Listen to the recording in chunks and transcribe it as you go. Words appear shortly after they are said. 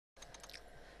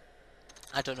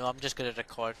I don't know, I'm just going to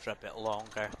record for a bit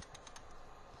longer.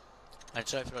 I'm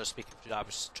sorry for not speaking through that, I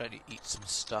was trying to eat some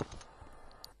stuff.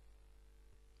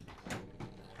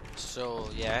 So,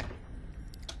 yeah.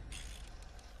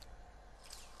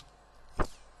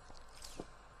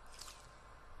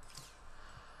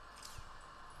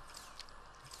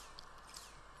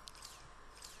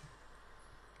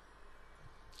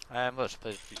 Let's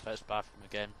play the Prefect's bathroom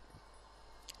again.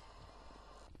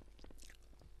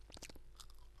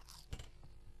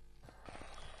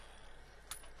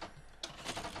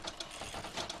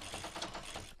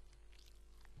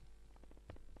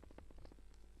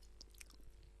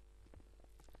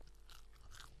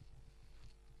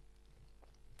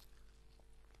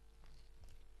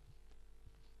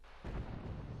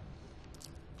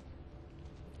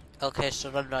 Okay, so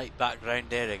run right back round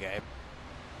there again.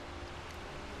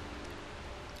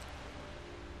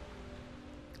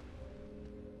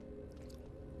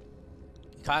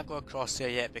 You can't go across there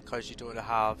yet because you don't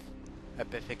have a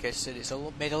Bifficus, and it's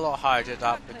made a lot harder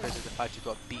that because of the fact you've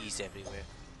got bees everywhere.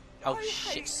 Oh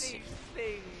shit.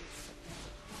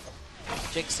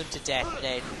 Jinx them to death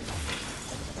then.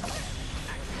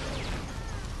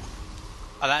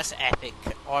 Oh, that's epic.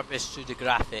 Orbis through the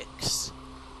graphics.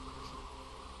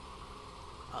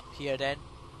 Up here then.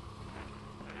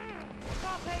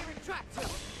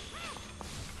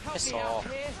 Piss off.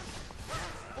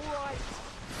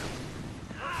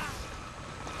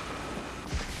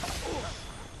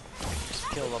 Just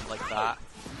kill them like that.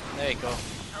 There you go.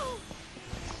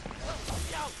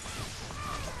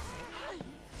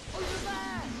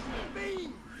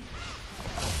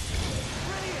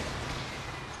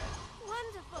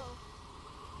 Wonderful.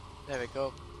 There we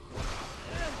go.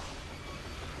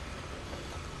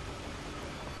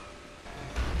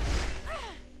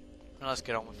 Now let's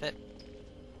get on with it.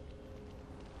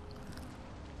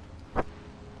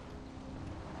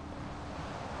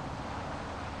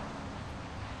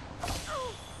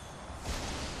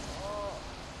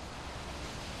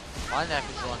 My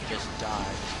nephew one just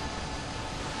died.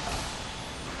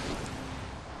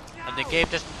 And the game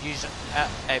doesn't use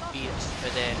beats for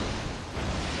them.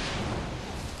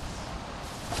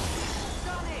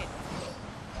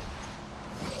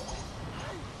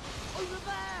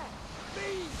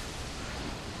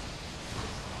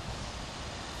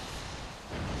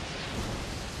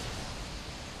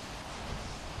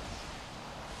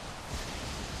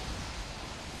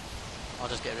 I'll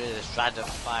just get rid of this random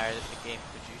fire that the game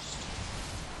produced.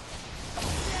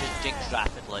 Just jinx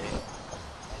rapidly.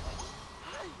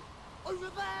 Over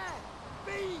there!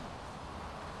 Bees!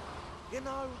 You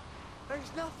know,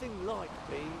 there's nothing like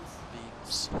bees.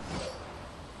 Beams.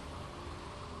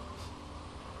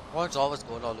 One's always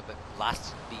going on about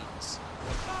blasting beams.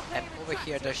 And over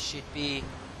here there should be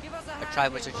a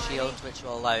Triwizard Shield which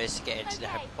will allow us to get into the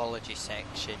herbology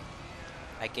section.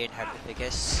 Again,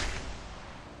 Herbificus.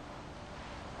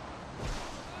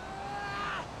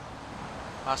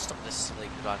 I'll stop this silly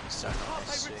run and start on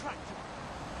this soon.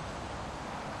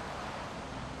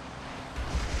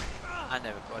 And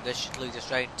there we go, this should lead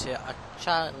us round to a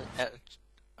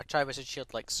Triwizard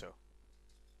Shield like so.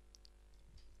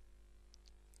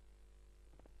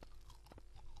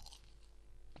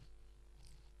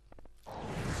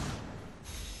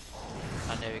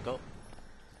 And there we go.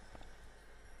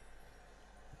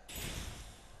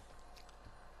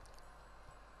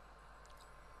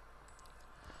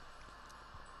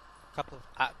 A couple of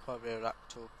Aqua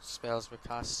Reacto spells were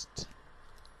cast.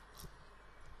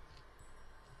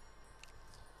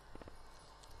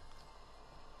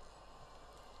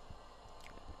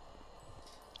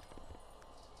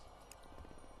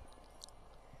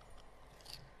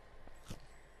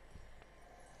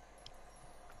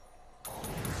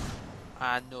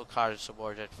 And no cards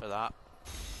awarded for that.